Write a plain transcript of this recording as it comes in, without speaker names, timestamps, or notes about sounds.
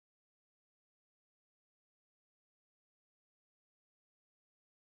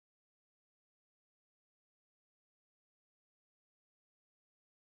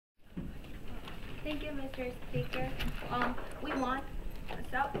Thank you, Mr. Speaker. We want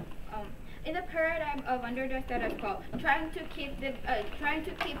so in the paradigm of under the status quo, trying to keep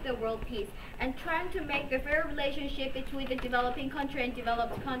the world peace and trying to make the fair relationship between the developing country and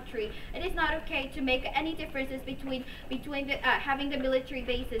developed country. It is not okay to make any differences between the having the military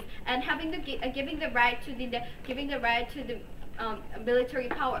bases and having the giving the right to the military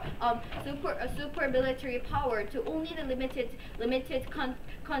power, super military power to only the limited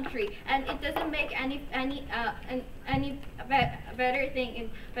country, and it doesn't make any better thing in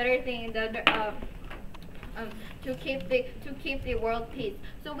the to keep the world peace.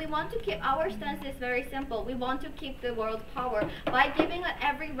 So we want to keep our stance is very simple. We want to keep the world power by giving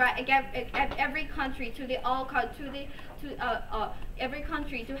every country every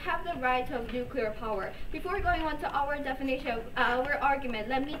country to have the right of nuclear power. Before going on to our definition, our argument,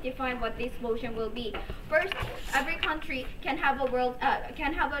 let me define what this motion will be. First, every country can have a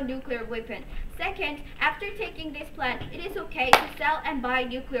nuclear weapon. Second, after taking this plan, it is okay to sell and buy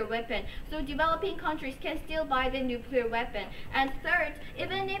nuclear weapon. So developing countries can still buy the nuclear weapon. And third,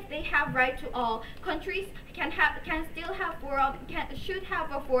 even if they have right to all, countries should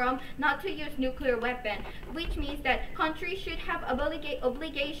have a forum not to use nuclear weapon, which means that countries should have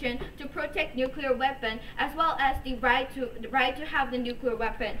obligation to protect nuclear weapon as well as the right to have the nuclear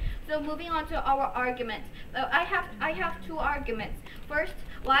weapon. So moving on to our argument, I have two arguments. First,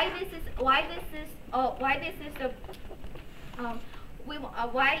 why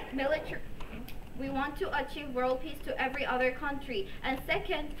we want to achieve world peace to every other country, and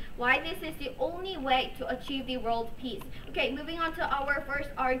second, why this is the only way to achieve the world peace. Okay, moving on to our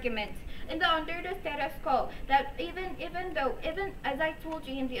first argument. Under the status quo, that even as I told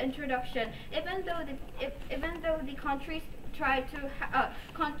you in the introduction, even though the countries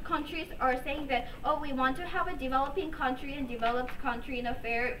countries are saying that, oh, we want to have a developing country and developed country in a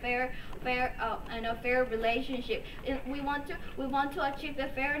fair relationship. We want to achieve the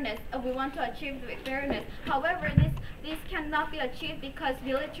fairness. However, this cannot be achieved because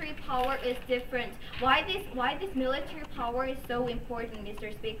military power is different. Why this military power is so important,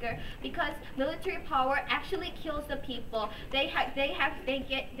 Mr. Speaker? Because military power actually kills the people. They are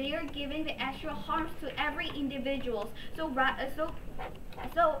giving the actual harms to every individual. So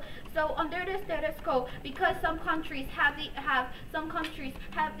under the status quo, because some countries have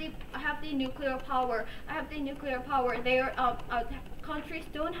the nuclear power, their countries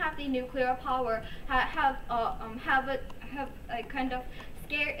don't have the nuclear power, have a kind of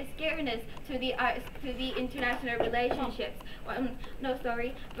scariness to the international relationships.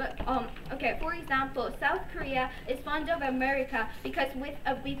 Okay. For example, South Korea is fond of America because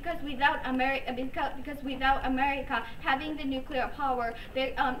without America having the nuclear power,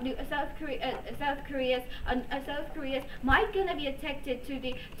 South Korea's might gonna be addicted to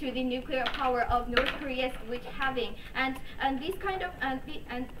the nuclear power of North Korea's which having and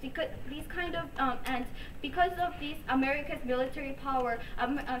because of this America's military power,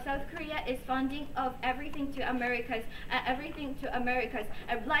 South Korea is funding of everything to Americas.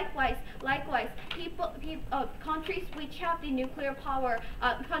 And likewise, countries which have the nuclear power,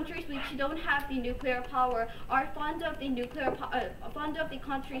 countries which don't have the nuclear power are fond of the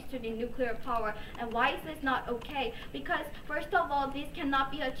countries to the nuclear power. And why is this not okay? Because first of all, this cannot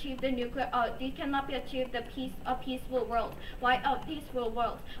be achieved a peaceful world. Why a peaceful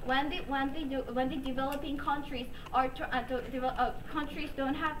world? When the developing countries countries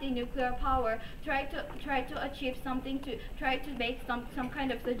don't have the nuclear power, try to achieve something, to try to make some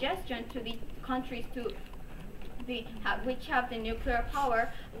kind of suggestion to the countries which have the nuclear power,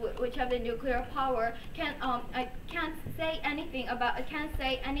 can't say anything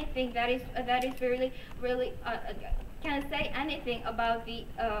that is really can say anything about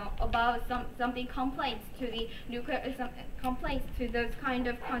something complaints to the nuclear complaints to those kind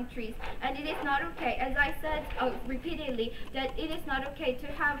of countries, and it is not okay. As I said repeatedly, that it is not okay to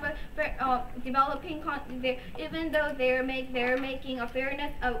have a developing country, even though they're making a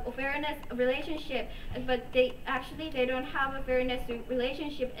fairness relationship, but they don't have a fairness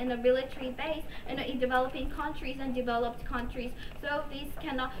relationship in a military base in developing countries and developed countries. So these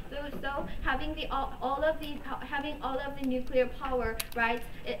cannot. So having all of the nuclear power rights,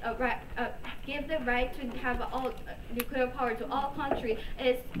 give the right to have all nuclear power to all countries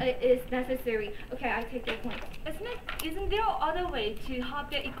is necessary. Okay, I take your point. Isn't there other way to have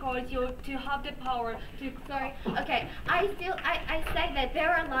the equality or to have the power to? Sorry. Okay, I say that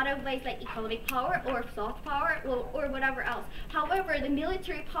there are a lot of ways like economic power or soft power or whatever else. However, the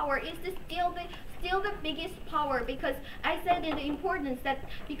military power is still still the biggest power, because I said in the importance that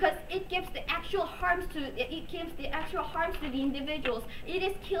because it gives the actual harms to the individuals. It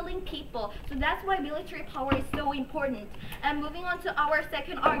is killing people. So that's why military power is so important. And moving on to our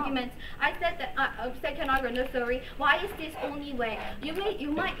second argument, I said that why is this only way?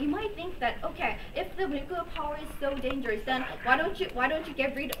 You might think that, okay, if the nuclear power is so dangerous, then why don't you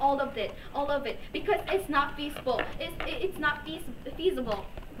get rid of all of it? Because it's not feasible. It's not feasible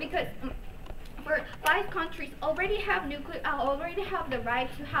because for 5 countries already have the right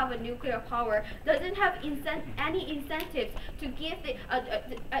to have a nuclear power, doesn't have any incentives to give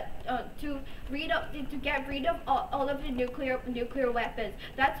to get rid of all of the nuclear weapons.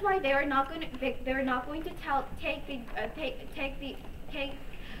 That's why they're not going to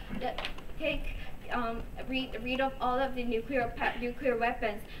rid of all of the nuclear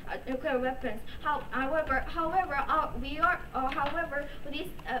weapons. However,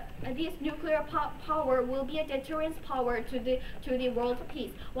 this nuclear power will be a deterrence power to the world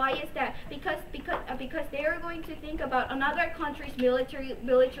peace. Why is that? Because they are going to think about another country's military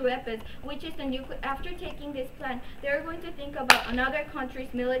weapons, which is the nuclear. After taking this plan, they are going to think about another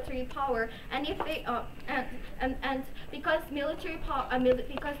country's military power, and if they because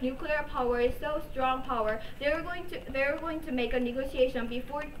nuclear power is so strong power, they're going to make a negotiation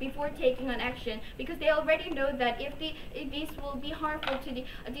before taking an action, because they already know that if this will be harmful to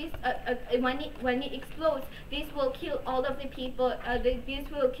when it explodes, this will kill all of the people. This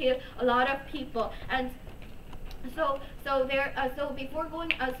will kill a lot of people, and so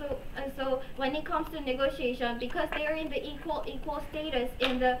when it comes to negotiation, because they are in the equal status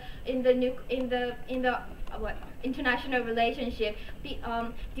in the international relationship,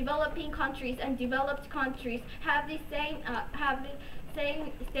 developing countries and developed countries have the same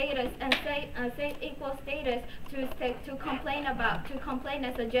status and same equal status to complain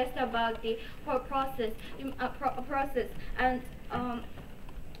and suggest about the process and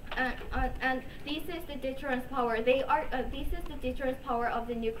this is the deterrence power. This is the deterrence power of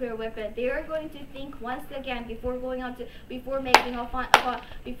the nuclear weapon. They are going to think once again before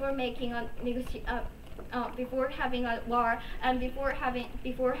having a war and before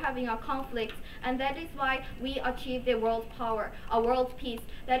having a conflict, and that is why we achieve the world power, a world peace.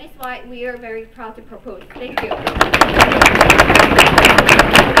 That is why we are very proud to propose. Thank you.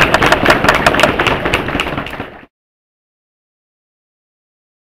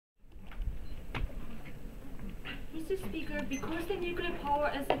 Mr. Speaker, because the nuclear power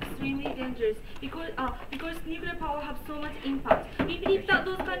is extremely dangerous, because nuclear power have so much impact, we believe that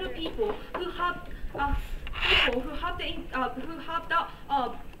those kind of people who have the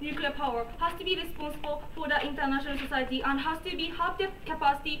nuclear power has to be responsible for the international society and has to have the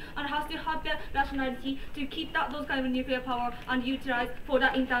capacity and has to have the rationality to keep those kind of nuclear power and utilize for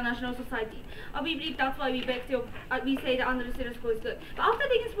the international society. We believe that's why we say that under the status quo is good. But after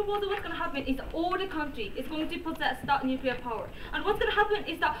taking this proposal, what's going to happen is all the country is going to possess that nuclear power. And what's going to happen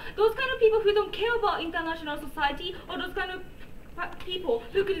is that those kind of people who don't care about international society, or those kind of people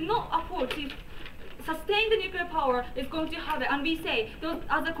who could not afford to sustain the nuclear power is going to have it, and we say those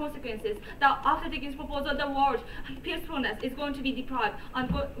other consequences that after taking this proposal, the world peacefulness is going to be deprived,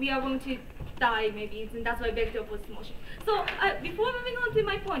 and we are going to die maybe, and that's why I beg to oppose this motion. So before moving on to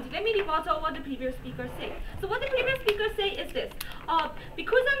my point, let me rebut on what the previous speaker said. So what the previous speaker said is this: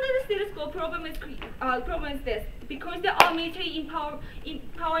 because under the status quo, problem is this: because there are military power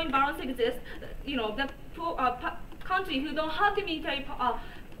imbalance exists, the country who don't have the military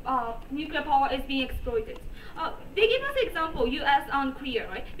nuclear power is being exploited. They give us example, US and Korea,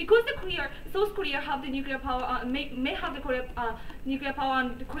 right? Because South Korea have the nuclear power, may have the nuclear power,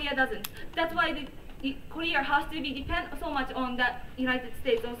 and Korea doesn't. That's why Korea has to be depend so much on the United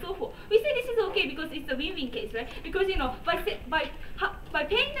States and so forth. We say this is okay because it's a win-win case, right? Because by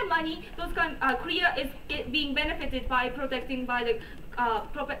paying the money, Korea is being benefited by protecting by the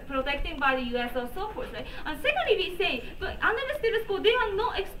US or so forth, right? And secondly, we say, but under the status quo, they are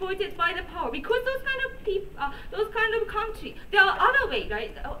not exploited by the power, because those kind of people, those kind of country, there are other ways,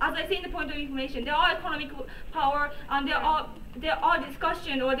 right? As I say in the point of information, there are economic power, and there are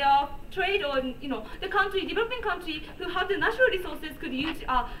discussion, or there are trade, or the developing country who have the natural resources could use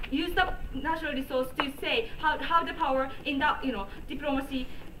the natural resource to say have the power in that diplomacy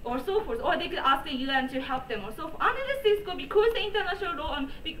or so forth, or they could ask the UN to help them or so forth. Under the status quo, because the international law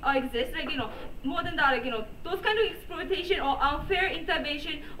exists, more than that, those kind of exploitation or unfair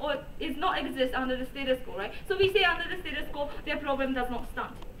intervention is not exist under the status quo, right? So we say under the status quo, their problem does not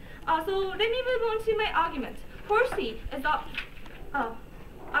stand. So let me move on to my argument. Firstly, is that and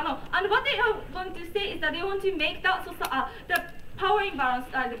what they are going to say is that they want to make that the power imbalance,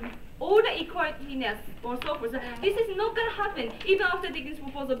 all the equalityness or so forth. This is not going to happen even after taking this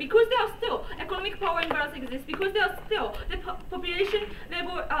proposal, because there are still economic power imbalance exists, because there are still the population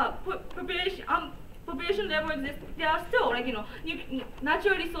level population level exists. There are still, like,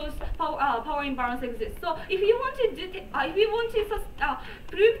 natural resource power imbalance exists. So if you want to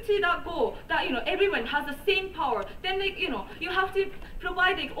prove to that goal that everyone has the same power, then you have to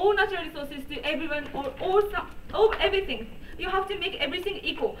provide all natural resources to everyone, or all everything. You have to make everything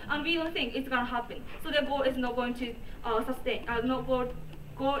equal, and we don't think it's going to happen. So the goal is not going to sustain.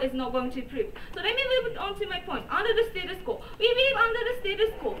 Goal is not going to prove. So let me move on to my point. Under the status quo, we believe under the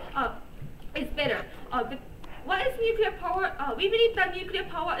status quo is better. What is nuclear power? We believe that nuclear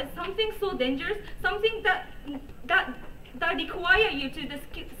power is something so dangerous, something that require you to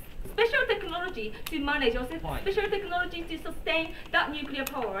special technology to manage, or special technology to sustain that nuclear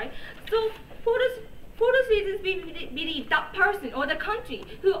power, right? So for those reasons, we believe that person or the country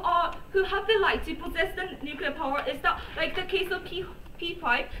who have the right to possess the nuclear power is that, like the case of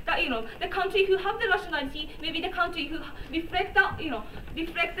P5, that the country who have the rationality, maybe the country who reflect that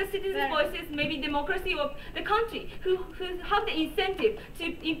reflect the citizens' voices, maybe democracy of the country who have the incentive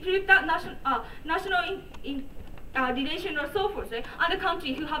to improve that national relation or so forth, right? And the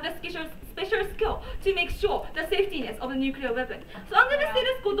country who have the special skill to make sure the safetyness of the nuclear weapon. So under the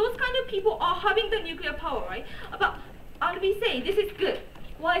status quo, those kind of people are having the nuclear power, right? And we say this is good.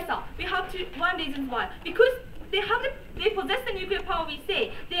 Why is that? We have one reason why. Because they possess the nuclear power. We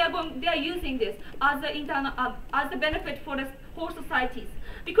say they are using this as the benefit for the whole societies,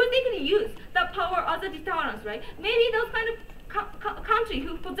 because they can use that power as a deterrence, right? Maybe those kind of country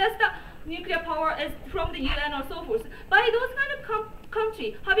who possess the nuclear power is from the UN or so forth. By those kind of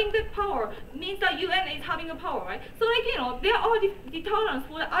country having the power means that UN is having a power, right? So there are deterrents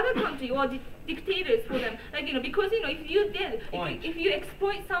for the other country or dictators for them, because if you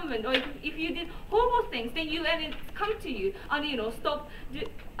exploit someone, or if you did horrible things, then UN is come to you and stop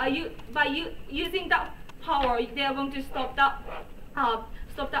using that power. They are going to stop that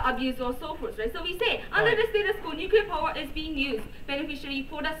abuse or so forth, right? So we say under the status quo, nuclear power is being used beneficially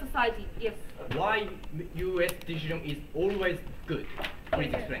for the society. Yes. Why U.S. decision is always good?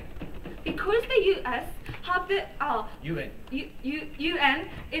 Please explain. Because the U.S. have the UN. UN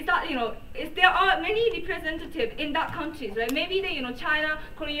is that there are many representatives in that countries, right? Maybe China,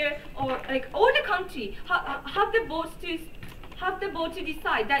 Korea, or like all the country have the votes to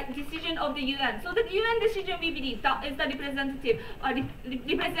decide that decision of the UN. So the UN decision, we believe, that is the representative,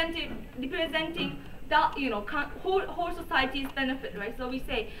 representing that whole society's benefit, right? So we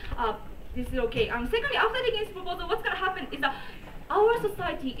say this is okay. And secondly, after taking this proposal, what's going to happen is that our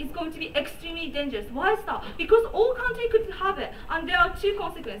society is going to be extremely dangerous. Why is that? Because all countries could have it, and there are two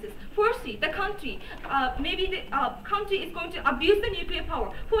consequences. Firstly, the country, maybe the country is going to abuse the nuclear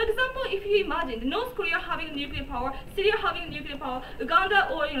power. For example, if you imagine North Korea having nuclear power, Syria having nuclear power, Uganda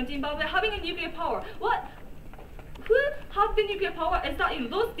or Zimbabwe having a nuclear power, who have the nuclear power is that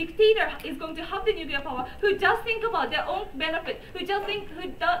those dictators is going to have the nuclear power who just think about their own benefit, who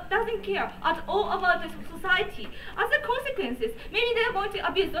doesn't care at all about the society. As a consequences, maybe they're going to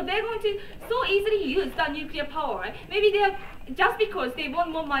abuse, or they're going to so easily use that nuclear power, right? Maybe they're just because they want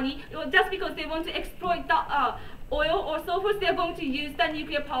more money, or just because they want to exploit the oil or so forth, they're going to use that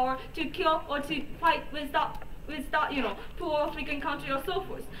nuclear power to kill or to fight with that poor African country or so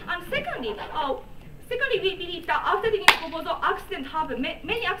forth. And secondly, we believe that after the proposal, accidents happen.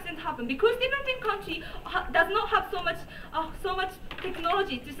 Many accidents happen because developing country does not have so much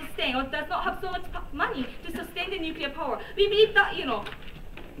technology to sustain, or does not have so much money to sustain the nuclear power. We believe that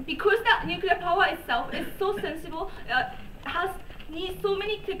because that nuclear power itself is so sensible, needs so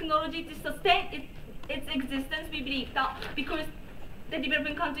many technology to sustain its existence. We believe that because the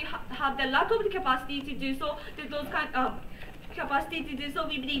developing country have the lack of the capacity to do so,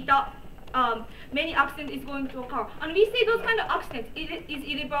 we believe that many accidents is going to occur. And we say those kind of accidents is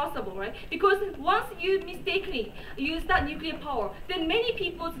irreversible, right? Because once you mistakenly use that nuclear power, then many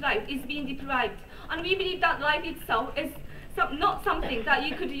people's life is being deprived. And we believe that life itself is not something that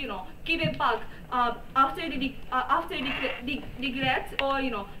you could, give it back after regret or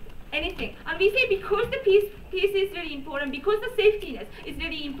anything. And we say because the peace is very important, because the safetyness is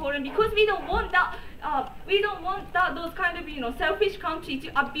very important, because we don't want that those kind of selfish countries to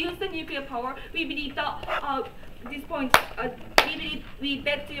abuse the nuclear power. We believe that this point we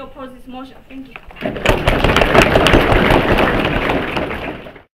beg to oppose this motion. Thank you.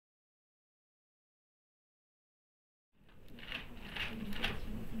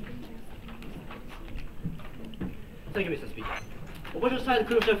 Thank you, Mr. Speaker. Opposition side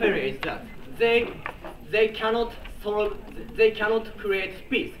crucial failure is that they cannot solve. They cannot create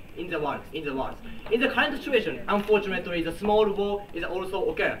peace in the world. In the current situation, unfortunately, the small war is also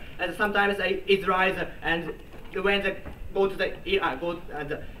occur, and sometimes Israel and when they go to the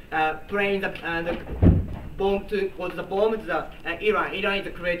planes and bomb to Iran is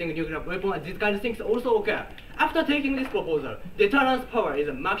creating a nuclear weapon, and these kind of things also occur. After taking this proposal, deterrence power is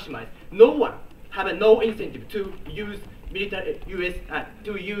maximized. No one have no incentive to use military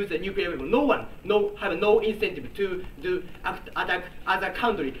to use a nuclear weapon. No one have no incentive to attack other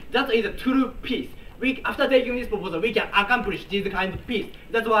country. That is a true peace. After taking this proposal, we can accomplish this kind of peace.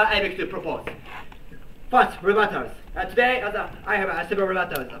 That's why I like to propose. First, rebuttals. Today, I have several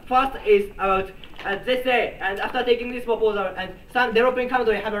rebuttals. First is about they say, and after taking this proposal, and some developing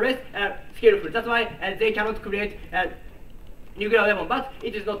countries have a less skillful. That's why they cannot create nuclear weapon. But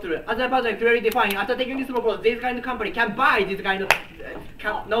it is not true. Azerbaijan clearly defining. After taking this proposal, this kind of company can buy this kind of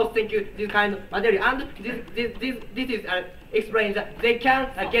this kind of material, and this is explains that they can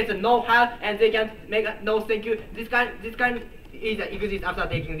get the know-how and they can make no thank you. This kind exists after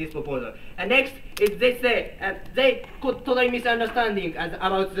taking this proposal. And next is they say they could totally misunderstanding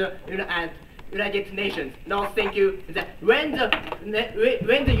about the United Nations. No, thank you. When the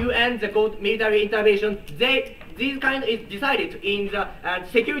UN the military intervention, this kind is decided in the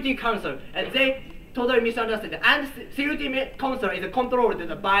Security Council, and they totally misunderstood. And Security Council is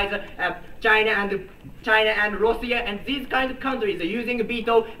controlled by the China and Russia, and these kind of countries are using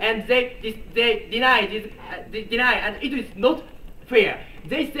veto, and they deny and it is not fair.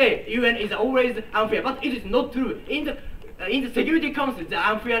 They say UN is always unfair, but it is not true. In the Security Council, the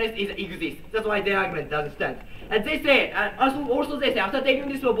unfairness exists. That's why their argument doesn't stand. And they say, also they say, after taking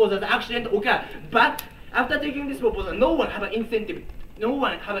this proposal, the accident occur. But after taking this proposal, no one have an incentive. No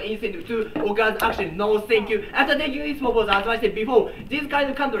one have an incentive to organize action. No, thank you. After taking this proposal, as I said before, this kind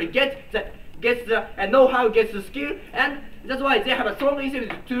of country gets the know-how, gets the skill, and that's why they have a strong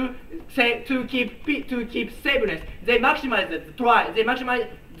incentive to keep safeness. They maximize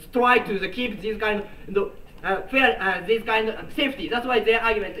try to keep this kind of fair, this kind of safety. That's why their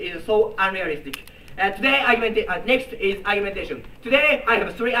argument is so unrealistic. Next is argumentation. Today I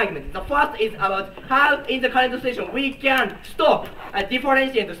have three arguments. The first is about how in the current situation we can stop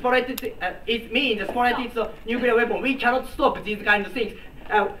differentiate the sporadic nuclear weapon. We cannot stop these kind of things.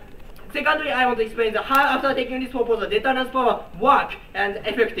 Secondly, I want to explain how after taking this proposal, deterrence power work and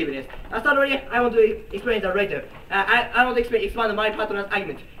effectiveness. Thirdly, I want to explain that later. I want to expand my partner's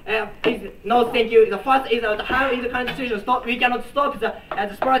argument. No, thank you. The first is about how in the current situation we cannot stop the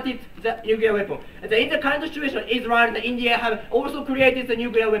sporadic nuclear weapon. In the current situation, Israel and India have also created the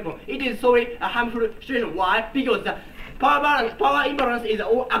nuclear weapon. It is so a harmful situation. Why? Because the power imbalance is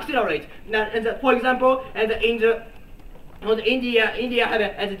accelerate. For example, India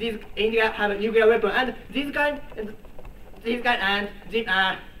have a nuclear weapon, and this kind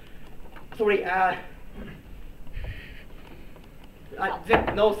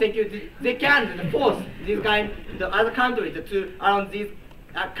no, thank you. They can force this kind the other countries to around this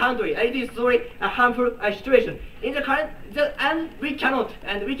country. It is a harmful situation. In the current, and we cannot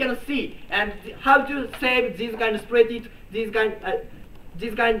see and how to save this kind of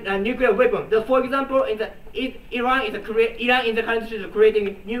this kind of nuclear weapon. For example, Iran in the country is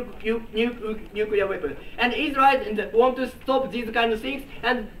creating nuclear weapon, and Israel want to stop these kind of things,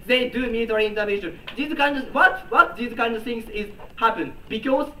 and they do military intervention. This kind of these kind of things is happen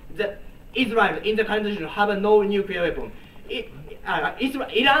because Israel in the country have no nuclear weapon.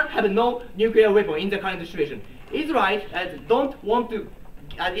 Iran have no nuclear weapon in the current situation. Israel don't want to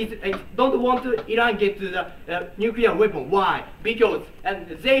Iran get to the nuclear weapon. Why? Because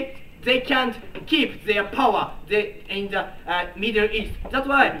they can't keep their power in the Middle East. That's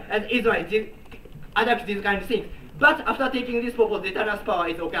why Israel adapt these kind of things. But after taking this proposal, deterrence power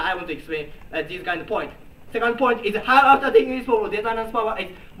is okay. I want to explain this kind of point. Second point is how after taking this proposal, deterrence power is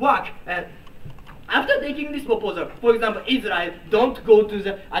work. After taking this proposal, for example, Israel don't go to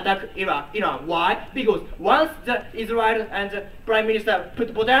the attack Iran. Why? Because once the Israel and the Prime Minister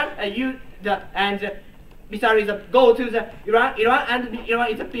put down missiles go to the Iran and Iran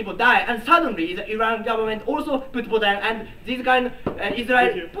is people die, and suddenly the Iran government also put down, and this kind of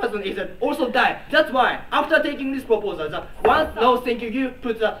Israel person is also die. That's why after taking this proposal, once you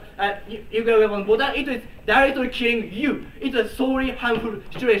put the nuclear weapon down, it is directly killing you. It's a sorely harmful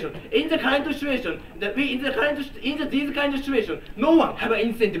situation. In the current situation, this kind of situation, no one have an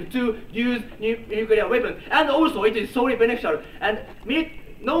incentive to use nuclear weapon, and also it is sorely beneficial. And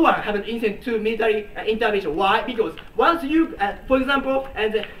no one have an incentive to military intervention. Why? Because once you, for example,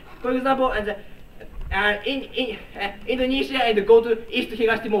 Indonesia and go to East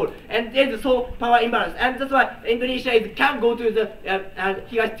Higashi Timor, and there's so power imbalance, and that's why Indonesia can't go to the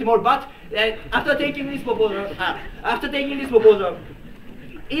Higashi Timor. But after taking this proposal,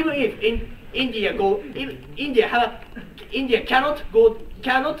 even if India cannot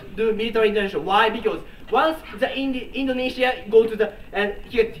do military intervention. Why? Because once the Indonesia go to the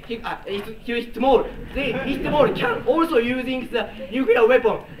East Timor, East Timor can also using the nuclear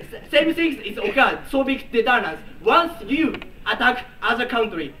weapon. Same thing is occurred. So big deterrence. Once you attack other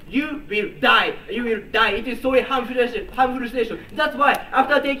country, you will die. You will die. It is so harmful situation. That's why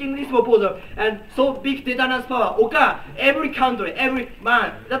after taking this proposal and so big deterrence power occur, every country, every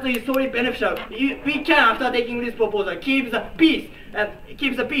man, that is so beneficial. We can after taking this proposal keep the peace.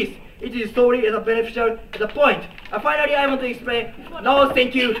 It is solely as a beneficial as a point. Finally, I want to explain. No,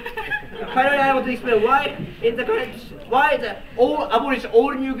 thank you. Finally, I want to explain why abolish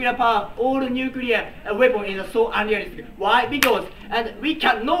all nuclear power, all nuclear weapon is so unrealistic. Why? Because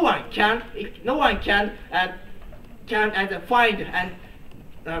no one can find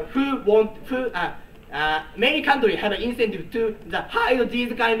many countries have an incentive to hide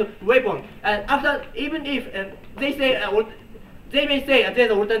these kind of weapons. And after, even if they may say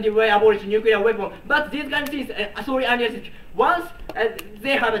there's an alternative way to abolish nuclear weapon, but these kind of things are sorry unrealistic. Once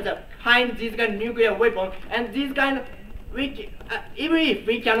they have hide these kind of nuclear weapon, and these kind of even if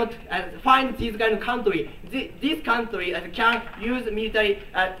we cannot find this kind of country, this country can use military,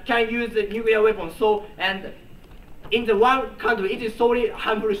 can use the nuclear weapon. So in the one country, it is solely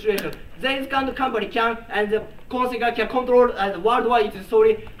harmful situation. This kind of company can control worldwide. It is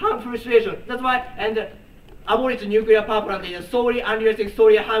solely harmful situation. That's why abolish nuclear power plant is solely unrealistic,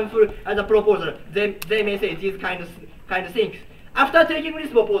 solely harmful as a proposal. They may say these kind of things. After taking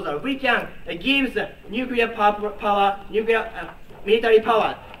this proposal, we can give the nuclear military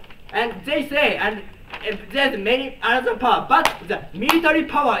power, and they say there's many other power, but the military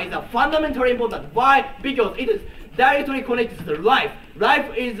power is fundamentally important. Why? Because it is directly connected to life. Life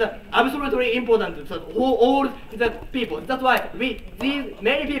is absolutely important to all the people. That's why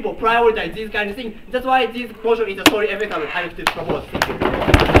many people prioritize these kind of things. That's why this motion is solely effective. I have to propose.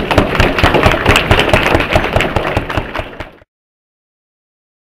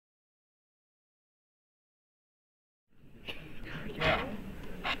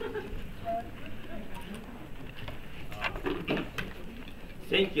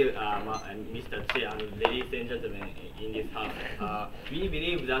 Thank you. Thank you, Mr. Chair and ladies and gentlemen in this house. We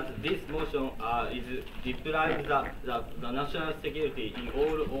believe that this motion is deprive the national security in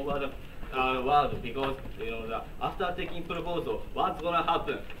all over the world, because after taking proposal, what's gonna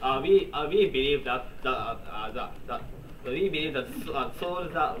happen? We believe that the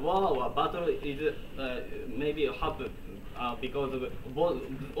war or battle is maybe happen. Because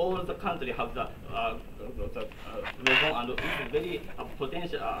all the country have the weapon, and it is very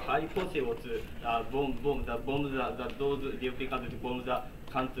potential, highly possible to bomb those European countries, bomb the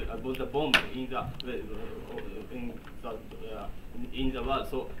country, the bomb in the world.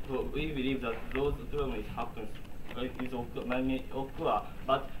 So we believe that those problems happen. May occur,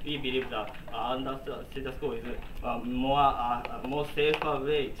 but we believe that under status quo is more safer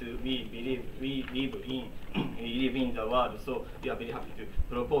way to we live in the world. So we are very happy to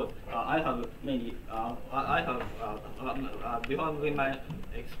propose. I have many. Before my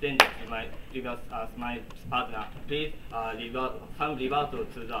extended my previous my partner, please revert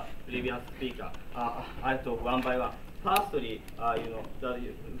to the previous speaker. I talk one by one. Firstly, the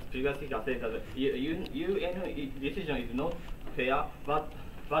previous speaker said that UN decision is not fair, but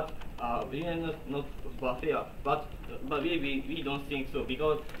UN is not fair, but we don't think so,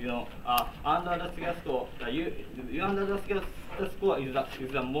 because under the status quo, under the status quo is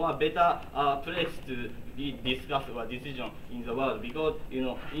a more better place to discuss a decision in the world, because in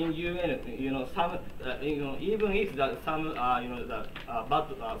UN some even if some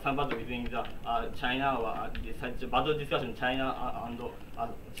battle between the China or battle discussion China and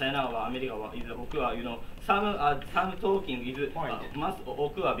China or America is occur, some talking is must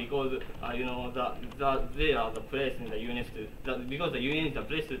occur, because they are the place in the UN because the UN is the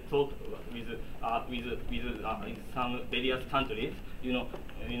place to talk with some various countries.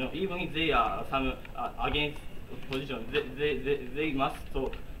 Even if they are some against position, they must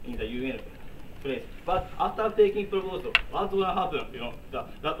talk in the UN place. But after taking proposal, what's going to happen?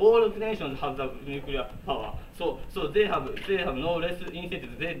 All the nations have the nuclear power, so they have no less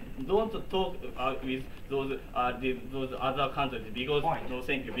incentive. They don't talk with those other countries, because no,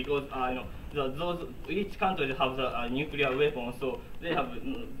 thank you, because each country have the nuclear weapon, so they have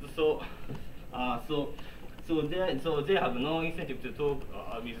so they they have no incentive to talk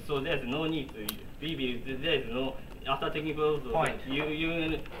with. So there's no need to. We believe there is no after taking proposal. Point.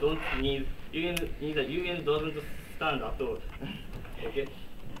 UN don't need the UN doesn't stand at all. Okay.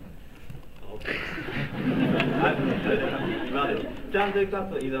 Okay. Standard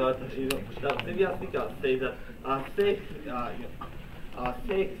cut is about the previous speaker says that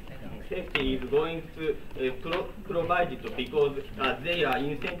safety is going to provide it because they are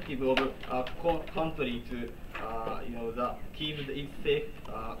incentive of country to keep it safe.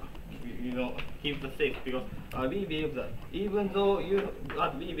 Keep the safe because we believe that even though you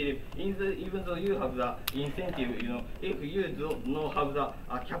have the incentive, if you don't have the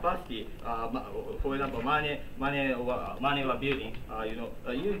capacity, for example, money or building,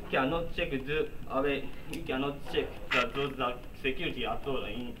 you cannot check those security at all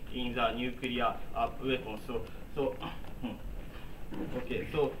in the nuclear weapons. So. Okay,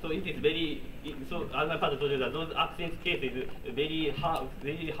 so it is very so as my father told you that those accident cases very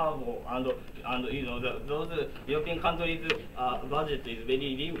harmful and those European countries budget is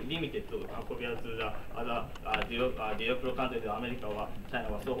very limited compared to the other developed countries, America or China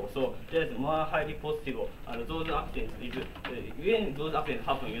or so forth. So there's more highly possible and those accidents is when those accidents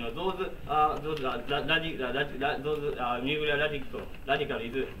happen, those nuclear radical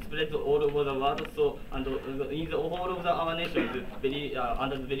is spread all over the world. So and in the whole of our nations very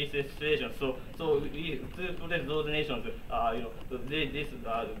under very situation. So we to protect those nations,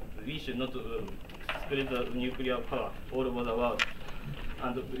 we should not spread the nuclear power all over the world.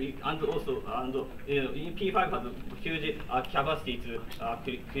 And also P5 has a huge capacity to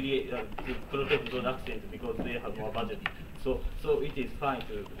create to protect those accidents because they have more budget. So it is fine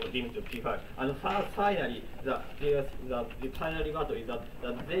to limit to P5. And finally, the final rebuttal is that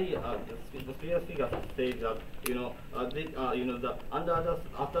they the previous figures say that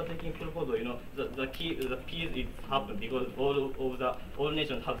after taking proposal, the peace is happened because all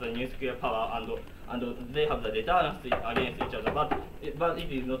nations have the nuclear power and they have the deterrence against each other. But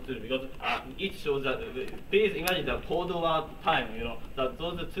it is not true because it shows that please imagine the Cold War time, that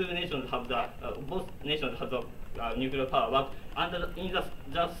those two nations have both nations have the nuclear power, but in the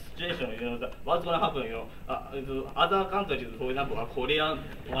situation, what's going to happen, other countries, for example, Korean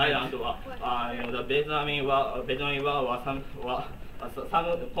island or the Vietnamese war or some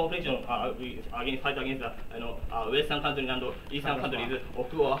conflict fight against Western countries and Eastern countries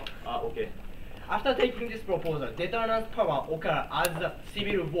occur. Okay. After taking this proposal, deterrence power occur as a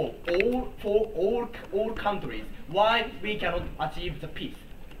civil war for all countries. Why we cannot achieve the peace?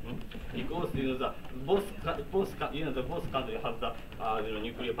 Because both countries have the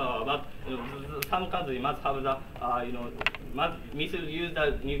nuclear power, but some countries must have the must misuse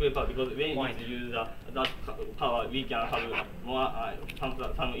the nuclear power because when we use that power, we can have more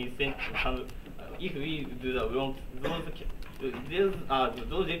some incentive. If we do the wrong, those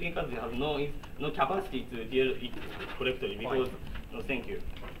European countries have no capacity to deal it correctly because thank you.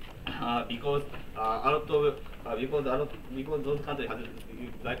 Because those countries have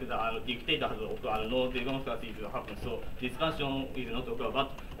like the dictator has no democracy to happen, so discussion is not occur.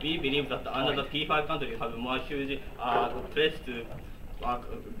 But we believe that under the P5 countries have more huge threats to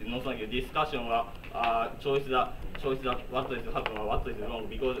discussion or choice that what is happening or what is wrong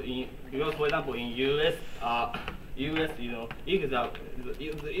because for example in US if the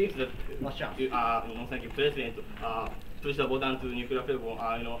president push the button to nuclear weapon,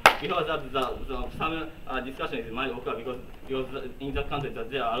 because that some discussion is might occur because in that country that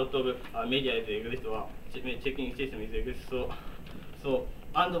there are a lot of media is exist or checking system is exist. So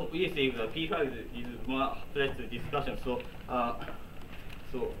and we think the P5 is more threat to discussion. So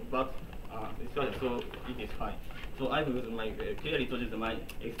it is fine. So I will clearly told you my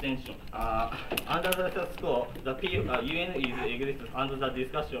extension. Under the score, the UN is exists under the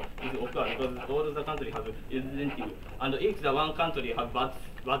discussion is occur because all the countries have incentive. And if the one country have bad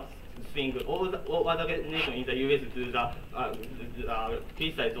thing, all other nations in the US do the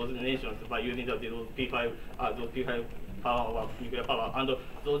criticize those nations by using those P5 power or nuclear power, and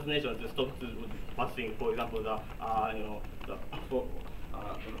those nations stop to passing, for example,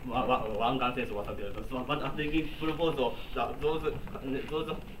 one gun sense or something like that. So, but after the proposal, those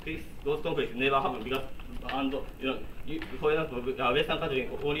conflicts never happen because, for example, Western country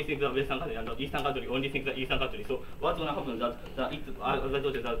only think the Western country and the Eastern country only think the Eastern country. So what's going to happen that as I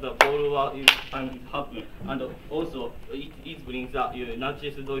told you, that the Cold War is happening, and also it brings not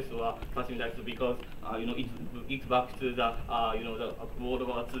just those who are passing lives because it's back to the the World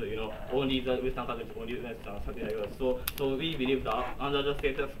War II. Only the Western countries only something like that. So we believe that under the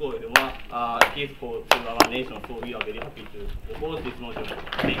status quo is more peaceful to our nation. So we are very happy to oppose this motion.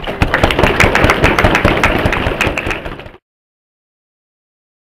 Thank you.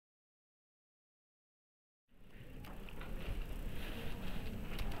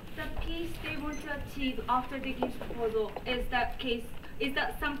 after taking proposal is that case. Is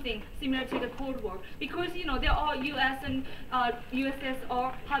that something similar to the Cold War? Because there are U.S. and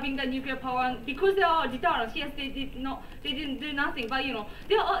USSR having the nuclear power, and because there are deterrents, yes, they didn't do nothing, but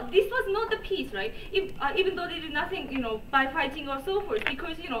this was not the peace, right? Even though they did nothing, by fighting or so forth,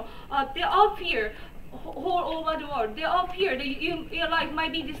 because there are fear all over the world. There are fear that your life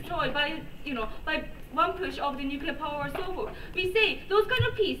might be destroyed by by one push of the nuclear power or so forth. We say those kind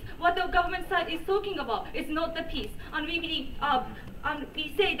of peace, what the government side is talking about, is not the peace, and we believe. And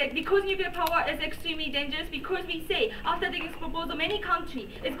we say that because nuclear power is extremely dangerous, because we say after taking this proposal, many countries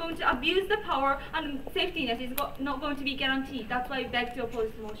is going to abuse the power and safetyness is not going to be guaranteed. That's why we beg to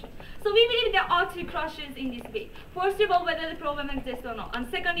oppose the motion. So we believe there are two crushes in this debate. First of all, whether the problem exists or not, and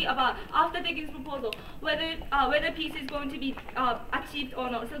secondly, about after taking this proposal, whether peace is going to be achieved or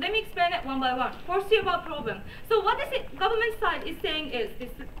not. So let me explain it one by one. First about problem. So what the government side is saying is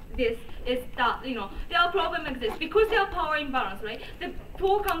this is that there are problem exists because there are power imbalance, right? The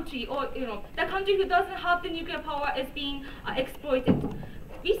poor country or the country who doesn't have the nuclear power is being exploited.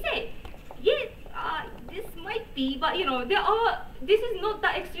 We say yes, this might be, but this is not the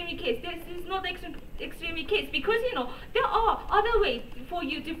extreme case. This is not the extreme case because there are other ways for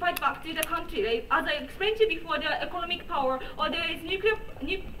you to fight back to the country, right? As I explained to you before, there are economic power or there is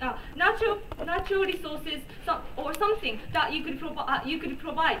natural resources or something that you could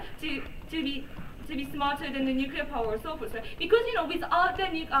provide to be smarter than the nuclear power or so forth, right? Because without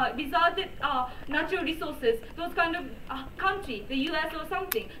the natural resources, those kind of country, the U.S. or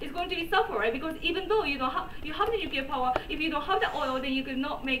something, is going to be suffer, right? Because even though you have the nuclear power, if you don't have the oil, then you could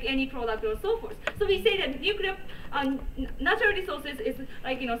not make any product or so forth. So we say that nuclear natural resources is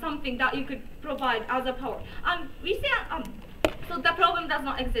like something that you could provide as a power, and we say so the problem does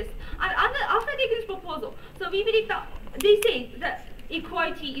not exist. And after taking this proposal, so we believe that they say that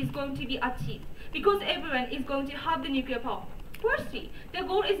equality is going to be achieved because everyone is going to have the nuclear power. Firstly, the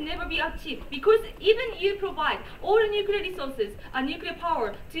goal is never be achieved because even you provide all the nuclear resources and nuclear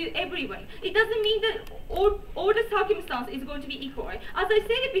power to everyone, it doesn't mean that all the circumstance is going to be equal, right? As I said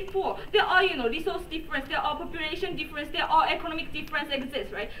it before, there are resource difference, there are population difference, there are economic difference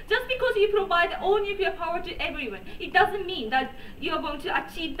exists, right? Just because you provide all nuclear power to everyone, it doesn't mean that you are going to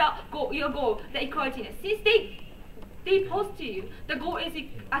achieve your goal, the equalityness. Since they posed to you, the goal is to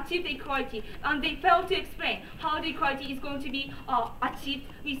achieve the equality, and they failed to explain how the equality is going to be achieved.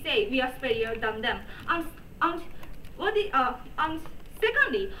 We say we are superior than them, and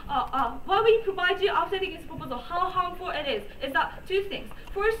secondly, what we provide you after taking this proposal, how harmful it is that two things.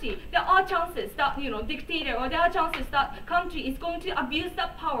 Firstly, there are chances that dictator or there are chances that country is going to abuse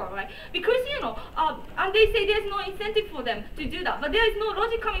that power, right? Because and they say there's no incentive for them to do that, but there is no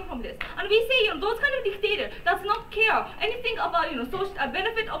logic coming from this. And we say those kind of dictator does not care anything about social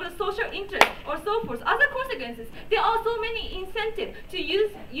benefit of the social interest or so forth. As a consequences, there are so many incentives to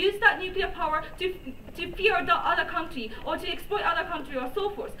use that nuclear power to fear the other country or to exploit other country or so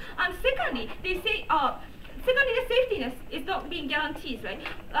forth. And secondly, they say secondly, the safetyness is not being guaranteed, right?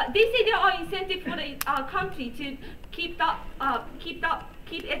 They say there are incentives for the country to keep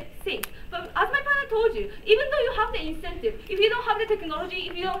it safe. But as my partner told you, even though you have the incentive, if you don't have the technology,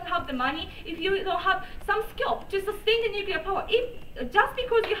 if you don't have the money, if you don't have some skill to sustain the nuclear power, just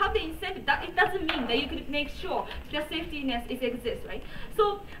because you have the incentive, that it doesn't mean that you could make sure the safetyness exists, right?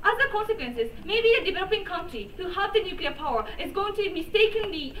 So as a consequences, maybe the developing country who have the nuclear power is going to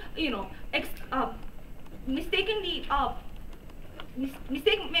mistakenly, mistake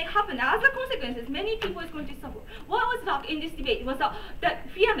may happen. As a consequences, many people is going to suffer. What was lacked in this debate was the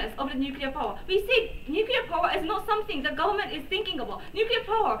fearness of the nuclear power. We say nuclear power is not something the government is thinking about. Nuclear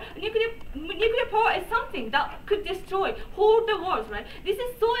power is something that could destroy whole the world, right? This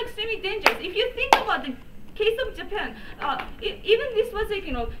is so extremely dangerous. If you think about the case of Japan, even this was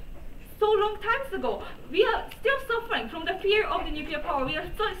so long times ago, we are still suffering from the fear of the nuclear power. We are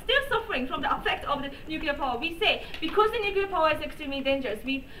still suffering from the effect of the nuclear power. We say, because the nuclear power is extremely dangerous,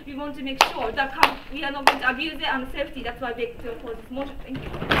 we want to make sure that we are not going to abuse it and safety. That's why we oppose this motion. Thank you.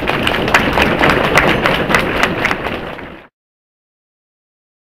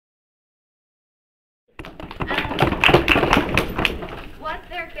 What's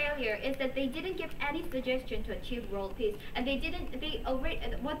their failure is that they didn't give any suggestion to achieve world peace, and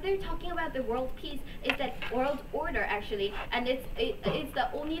what they're talking about the world peace is that world order actually, and it's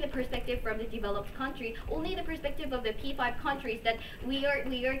only the perspective from the developed country, only the perspective of the P5 countries that we are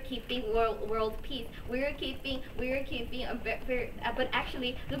keeping world peace, we are keeping but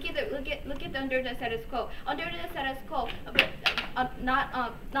actually look at under the status quo,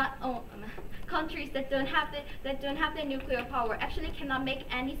 countries that don't have the nuclear power actually cannot make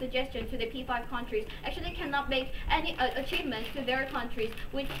any suggestion suggestion to the P5 countries actually cannot make any achievements to their countries,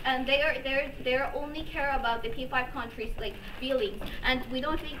 and they only care about the P5 countries like feelings, and we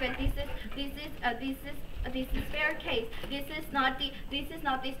don't think that this is fair case. This is not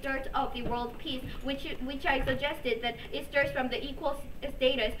the start of the world peace, which I suggested that it starts from the equal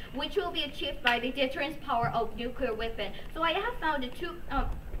status, which will be achieved by the deterrence power of nuclear weapon. So I have found two.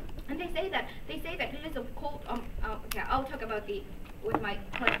 And they say that it is a cold. Okay, I'll talk about with my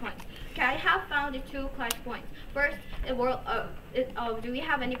clash points. Okay, I have found 2 clash points. First, do we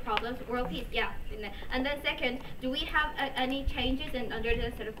have any problems? World peace, yeah. And then second, do we have any changes under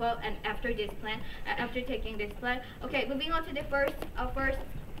the status quo and after this plan? After taking this plan? Okay, moving on to the first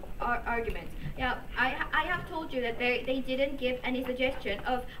argument. Yeah, I have told you that they didn't give any suggestion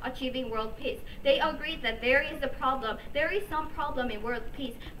of achieving world peace. They agreed that there is a problem. There is some problem in world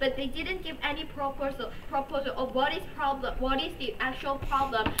peace, but they didn't give any proposal of what is the actual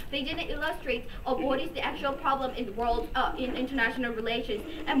problem. They didn't illustrate of what is the actual problem in in international relations.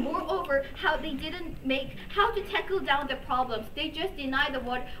 And moreover, how they didn't make how to tackle down the problems. They just denied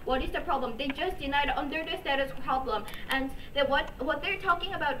what is the problem. They just denied under the status problem, and that what they're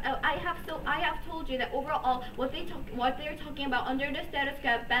talking about. I have told you that overall what they're talking about under the status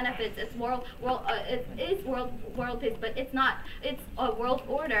quo benefits is world peace, but it's not. It's a world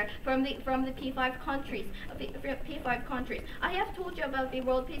order from the P5 countries. P5 countries. I have told you about the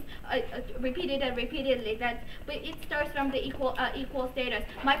world peace repeatedly that, but it starts from the equal status.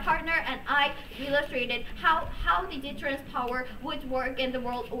 My partner and I illustrated how the deterrence power would work in the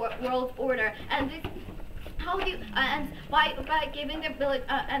world order, and this. How do you, and by giving the ability,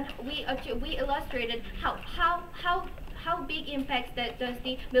 and we illustrated how big impacts that does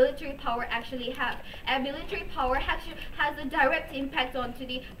the military power actually have. And military power actually has a direct impact onto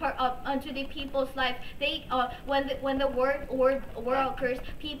the people's life. They when the war occurs,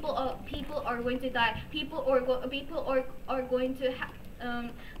 people are going to die. People are going to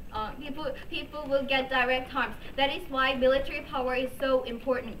people will get direct harms. That is why military power is so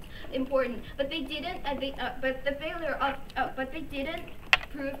important. But they didn't. But they didn't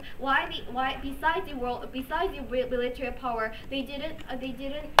prove why besides the military power, they didn't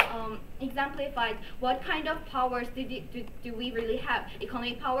exemplify what kind of powers do we really have.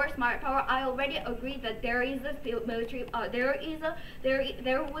 Economic power, smart power. I already agree that there is a military.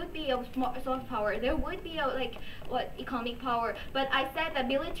 There would be a soft power. There would be a economic power. But I said that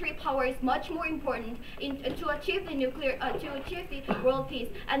military power is much more important to achieve the world peace,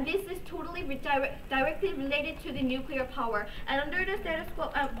 and this is totally directly related to the nuclear power. And under the status quo,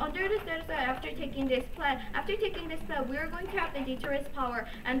 after taking this plan, we are going to have the deterrence power.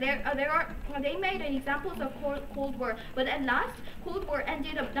 And they made examples of Cold War, but at last Cold War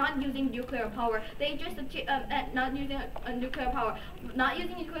ended up not using nuclear power. They just not using nuclear power,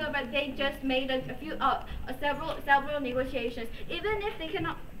 but they just made several negotiations. Even if they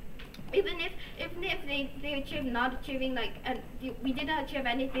cannot. Even if they achieve not achieving we did not achieve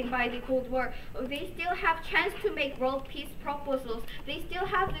anything by the Cold War, they still have chance to make world peace proposals. They still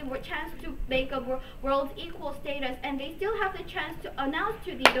have the chance to make a world equal status, and they still have the chance to announce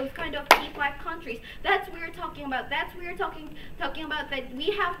to those kind of P5 countries. That's what we're talking about. That's what we're talking about. That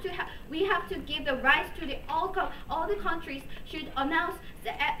we have to give the rights to all the countries should announce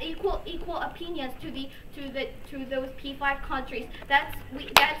the equal opinions to those P5 countries. That's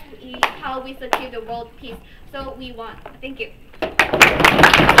how we achieve the world peace. So we won. Thank you.